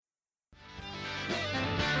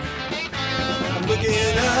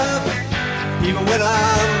even when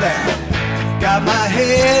I'm down. Got my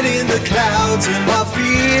head in the clouds and my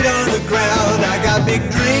feet on the ground. I got big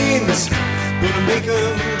dreams, gonna make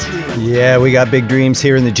them true. Yeah, we got big dreams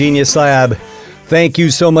here in the GeniusLab. Thank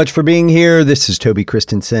you so much for being here. This is Toby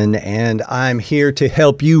Christensen, and I'm here to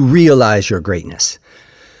help you realize your greatness.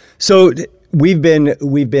 So we've been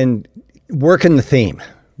working the theme.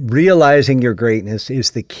 Realizing your greatness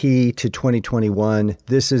is the key to 2021.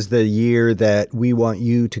 This is the year that we want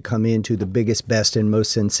you to come into the biggest, best, and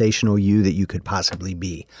most sensational you that you could possibly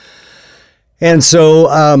be. And so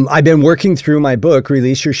I've been working through my book,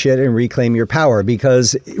 Release Your Shit and Reclaim Your Power,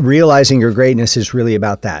 because realizing your greatness is really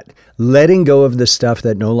about that. Letting go of the stuff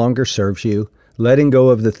that no longer serves you, letting go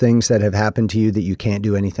of the things that have happened to you that you can't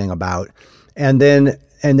do anything about, and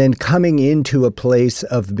then coming into a place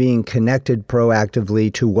of being connected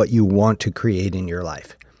proactively to what you want to create in your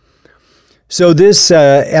life. So this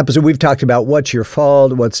episode, we've talked about what's your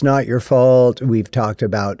fault, what's not your fault. We've talked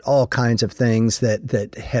about all kinds of things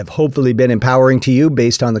that have hopefully been empowering to you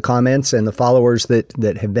based on the comments and the followers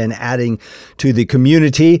that have been adding to the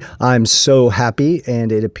community. I'm so happy,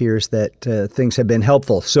 and it appears that things have been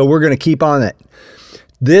helpful. So we're going to keep on it.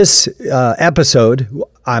 This episode,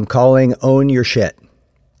 I'm calling Own Your Shit.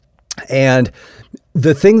 And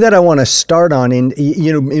the thing that I want to start on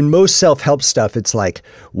in most self-help stuff, it's like,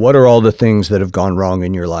 what are all the things that have gone wrong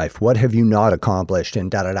in your life? What have you not accomplished? And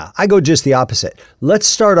da-da-da. I go just the opposite. Let's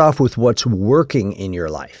start off with what's working in your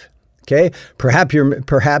life. Okay. Perhaps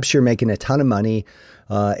you're making a ton of money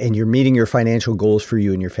and you're meeting your financial goals for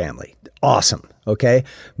you and your family. Awesome. Okay.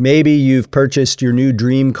 Maybe you've purchased your new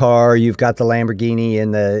dream car. You've got the Lamborghini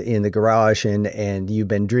in the garage and you've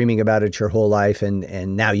been dreaming about it your whole life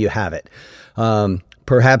and now you have it.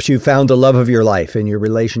 Perhaps you found the love of your life and your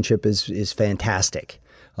relationship is fantastic.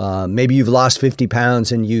 Maybe you've lost 50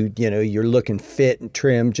 pounds and you're looking fit and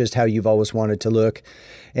trim, just how you've always wanted to look.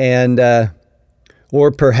 And,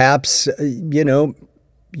 or perhaps,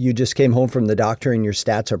 you just came home from the doctor and your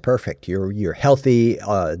stats are perfect. You're healthy.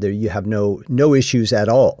 You have no issues at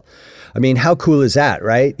all. I mean, how cool is that,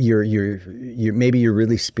 right? Maybe you're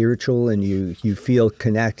really spiritual and you feel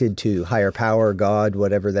connected to higher power, God,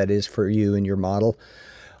 whatever that is for you in your model.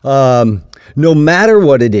 No matter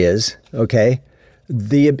what it is, okay,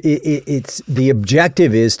 the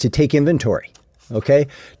objective is to take inventory. Okay,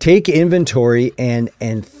 take inventory and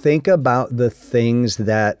think about the things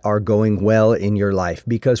that are going well in your life,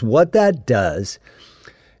 because what that does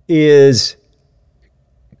is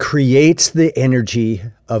creates the energy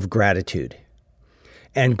of gratitude.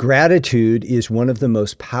 And gratitude is one of the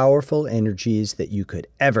most powerful energies that you could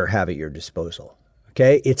ever have at your disposal.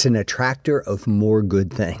 Okay, it's an attractor of more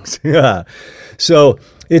good things. So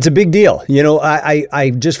it's a big deal.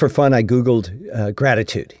 I just for fun, I Googled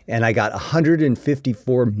gratitude and I got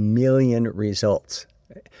 154 million results.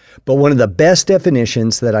 But one of the best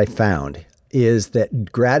definitions that I found is that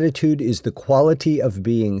gratitude is the quality of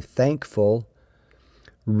being thankful,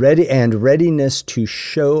 readiness to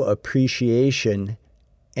show appreciation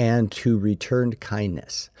and to return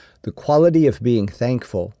kindness. The quality of being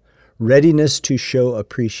thankful, readiness to show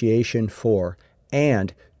appreciation for,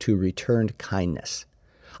 and to return kindness.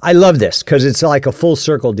 I love this because it's like a full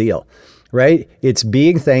circle deal, right? It's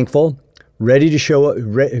being thankful, ready to show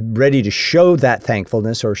that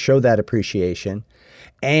thankfulness or show that appreciation,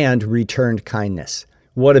 and returned kindness.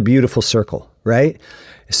 What a beautiful circle, right?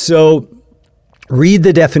 So read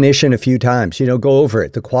the definition a few times, go over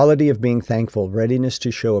it. The quality of being thankful, readiness to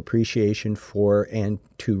show appreciation for, and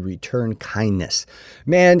to return kindness.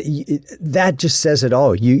 Man, that just says it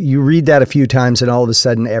all. You read that a few times and all of a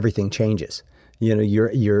sudden everything changes.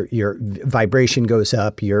 Your vibration goes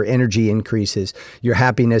up, your energy increases, your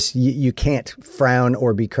happiness. You can't frown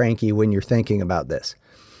or be cranky when you're thinking about this.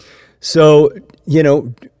 So,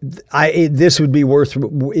 it'd be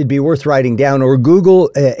worth writing down, or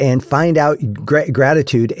Google and find out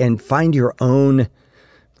gratitude and find your own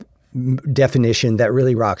definition that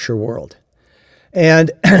really rocks your world.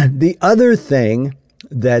 And the other thing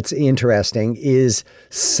that's interesting is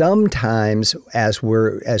sometimes as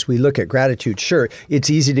we look at gratitude, sure, it's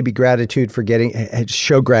easy to be gratitude for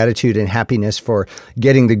show gratitude and happiness for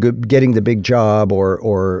getting the big job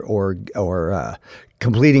or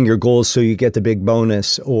completing your goals so you get the big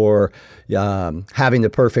bonus, or having the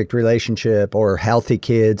perfect relationship or healthy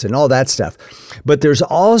kids and all that stuff. But there's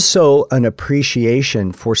also an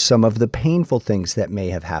appreciation for some of the painful things that may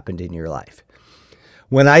have happened in your life.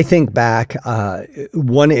 When I think back,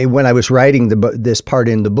 when I was writing this part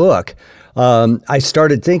in the book, I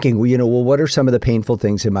started thinking, what are some of the painful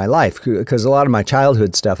things in my life? Because a lot of my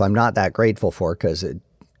childhood stuff I'm not that grateful for because it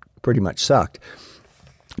pretty much sucked.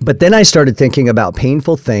 But then I started thinking about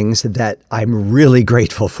painful things that I'm really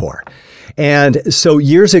grateful for. And so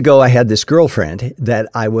years ago, I had this girlfriend that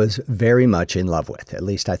I was very much in love with. At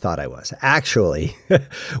least I thought I was. Actually,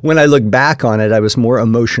 when I look back on it, I was more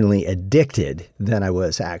emotionally addicted than I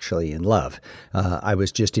was actually in love. I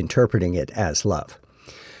was just interpreting it as love.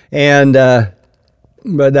 And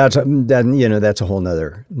but that's a whole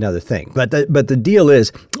nother thing. But the deal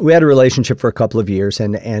is, we had a relationship for a couple of years,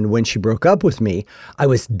 and when she broke up with me, I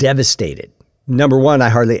was devastated. Number one, I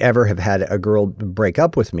hardly ever have had a girl break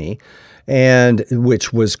up with me, and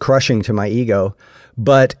which was crushing to my ego.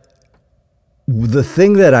 But the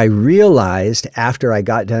thing that I realized after I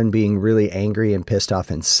got done being really angry and pissed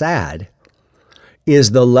off and sad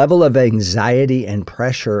is the level of anxiety and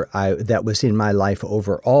pressure that was in my life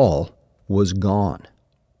overall was gone.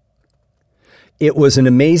 It was an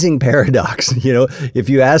amazing paradox. If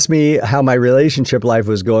you asked me how my relationship life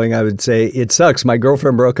was going, I would say, it sucks. My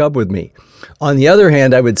girlfriend broke up with me. On the other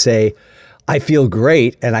hand, I would say, I feel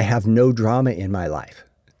great and I have no drama in my life.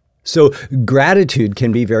 So gratitude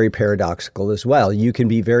can be very paradoxical as well. You can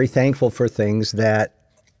be very thankful for things that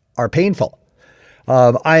are painful.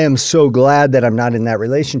 I am so glad that I'm not in that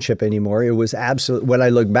relationship anymore. It was absolutely, when I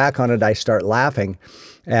look back on it, I start laughing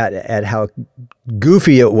at how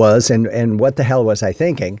goofy it was and what the hell was I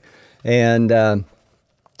thinking. And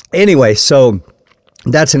anyway, so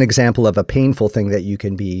that's an example of a painful thing that you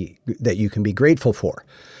can be grateful for.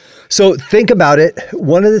 So think about it.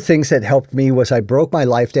 One of the things that helped me was I broke my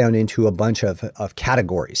life down into a bunch of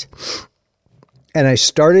categories. And I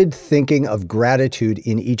started thinking of gratitude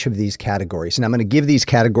in each of these categories. And I'm going to give these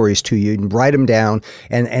categories to you and write them down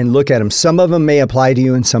and look at them. Some of them may apply to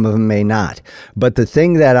you and some of them may not. But the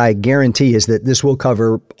thing that I guarantee is that this will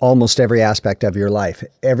cover almost every aspect of your life,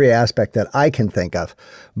 every aspect that I can think of.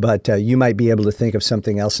 But you might be able to think of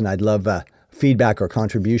something else, and I'd love feedback or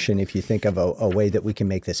contribution if you think of a way that we can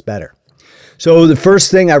make this better. So the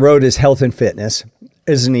first thing I wrote is health and fitness.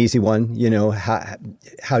 Is an easy one.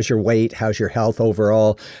 How's your weight? How's your health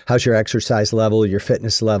overall? How's your exercise level, your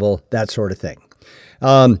fitness level, that sort of thing.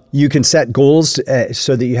 You can set goals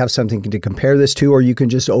so that you have something to compare this to, or you can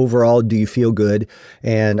just overall, do you feel good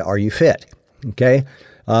and are you fit? Okay.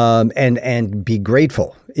 And be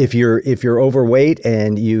grateful. If you're overweight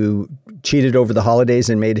and you cheated over the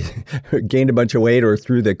holidays and gained a bunch of weight, or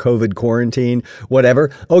through the COVID quarantine,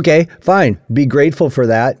 whatever. Okay, fine. Be grateful for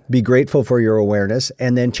that. Be grateful for your awareness,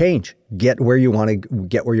 and then change. Get where you want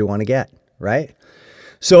to get, right?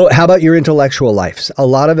 So how about your intellectual lives? A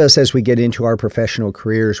lot of us, as we get into our professional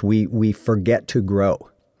careers, we forget to grow.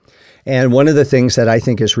 And one of the things that I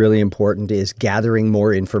think is really important is gathering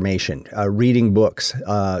more information, reading books.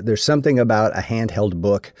 There's something about a handheld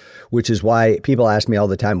book, which is why people ask me all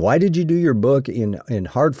the time, why did you do your book in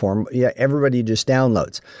hard form? Yeah, everybody just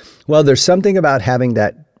downloads. Well, there's something about having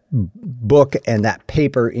that book and that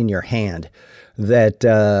paper in your hand that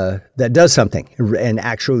does something, and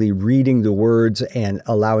actually reading the words and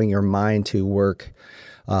allowing your mind to work.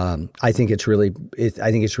 I think it's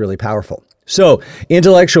really powerful. So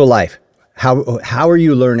intellectual life, how are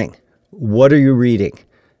you learning? What are you reading?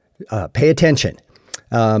 Pay attention.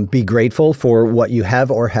 Be grateful for what you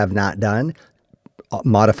have or have not done.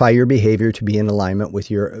 Modify your behavior to be in alignment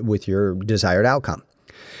with your desired outcome.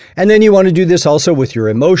 And then you want to do this also with your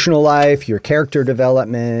emotional life, your character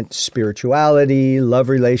development, spirituality, love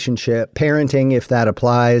relationship, parenting, if that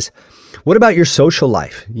applies. What about your social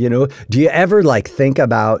life? Do you ever think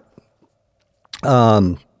about,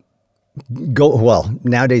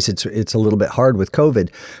 nowadays it's a little bit hard with COVID,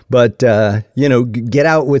 but, get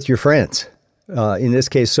out with your friends. In this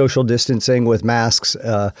case, social distancing with masks.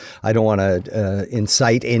 I don't want to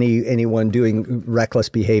incite anyone doing reckless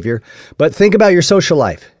behavior, but think about your social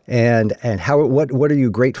life and what are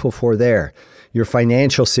you grateful for there? Your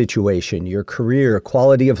financial situation, your career,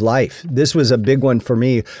 quality of life. This was a big one for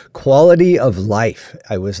me. Quality of life.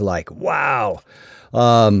 I was like, wow.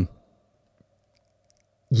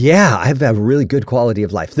 Yeah, I have a really good quality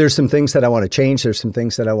of life. There's some things that I want to change. There's some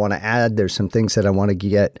things that I want to add. There's some things that I want to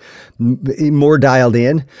get more dialed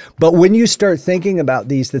in. But when you start thinking about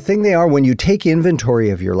these, the thing they are, when you take inventory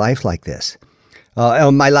of your life like this,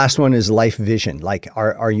 my last one is life vision.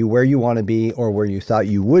 Are you where you want to be or where you thought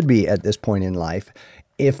you would be at this point in life?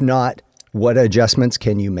 If not, what adjustments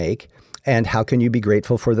can you make? And how can you be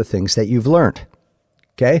grateful for the things that you've learned?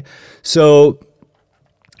 Okay, so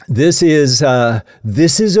this is a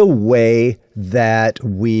way that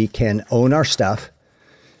we can own our stuff,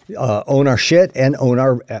 own our shit, and own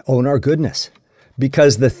our goodness.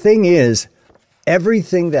 Because the thing is,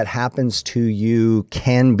 everything that happens to you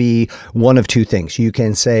can be one of two things. You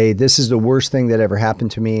can say, this is the worst thing that ever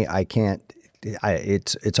happened to me.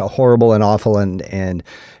 It's a horrible and awful and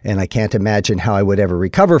I can't imagine how I would ever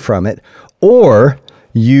recover from it. Or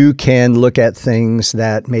you can look at things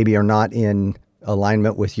that maybe are not in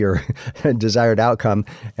alignment with your desired outcome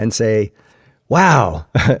and say, wow,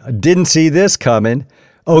 didn't see this coming.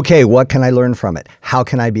 Okay, what can I learn from it? How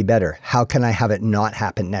can I be better? How can I have it not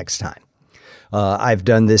happen next time? I've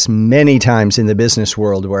done this many times in the business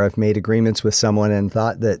world where I've made agreements with someone and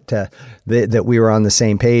thought that we were on the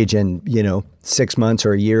same page, and 6 months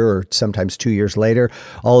or a year or sometimes 2 years later,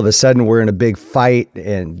 all of a sudden we're in a big fight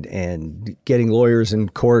and getting lawyers in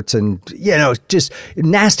courts and just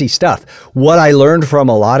nasty stuff. What I learned from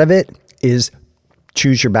a lot of it is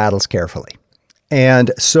choose your battles carefully.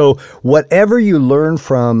 And so whatever you learn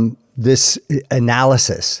from this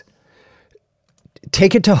analysis,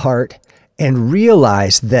 take it to heart. And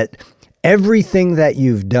realize that everything that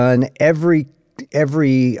you've done, every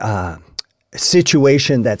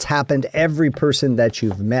situation that's happened, every person that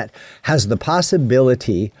you've met has the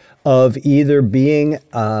possibility of either being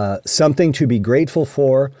something to be grateful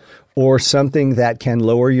for or something that can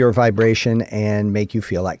lower your vibration and make you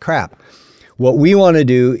feel like crap. What we want to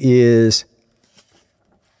do is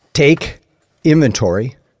take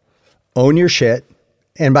inventory, own your shit,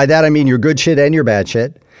 and by that I mean your good shit and your bad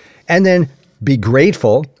shit, and then be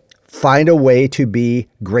grateful, find a way to be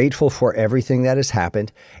grateful for everything that has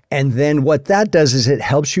happened. And then what that does is it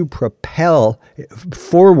helps you propel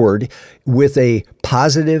forward with a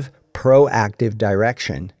positive, proactive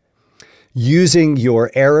direction, using your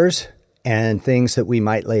errors and things that we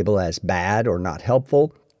might label as bad or not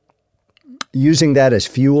helpful, using that as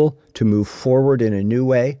fuel to move forward in a new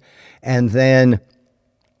way. And then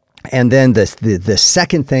the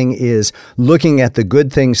second thing is looking at the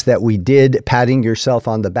good things that we did, patting yourself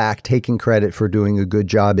on the back, taking credit for doing a good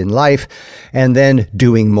job in life, and then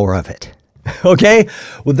doing more of it. Okay?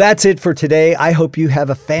 Well, that's it for today. I hope you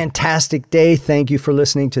have a fantastic day. Thank you for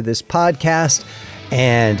listening to this podcast.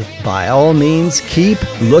 And by all means, keep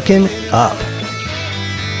looking up.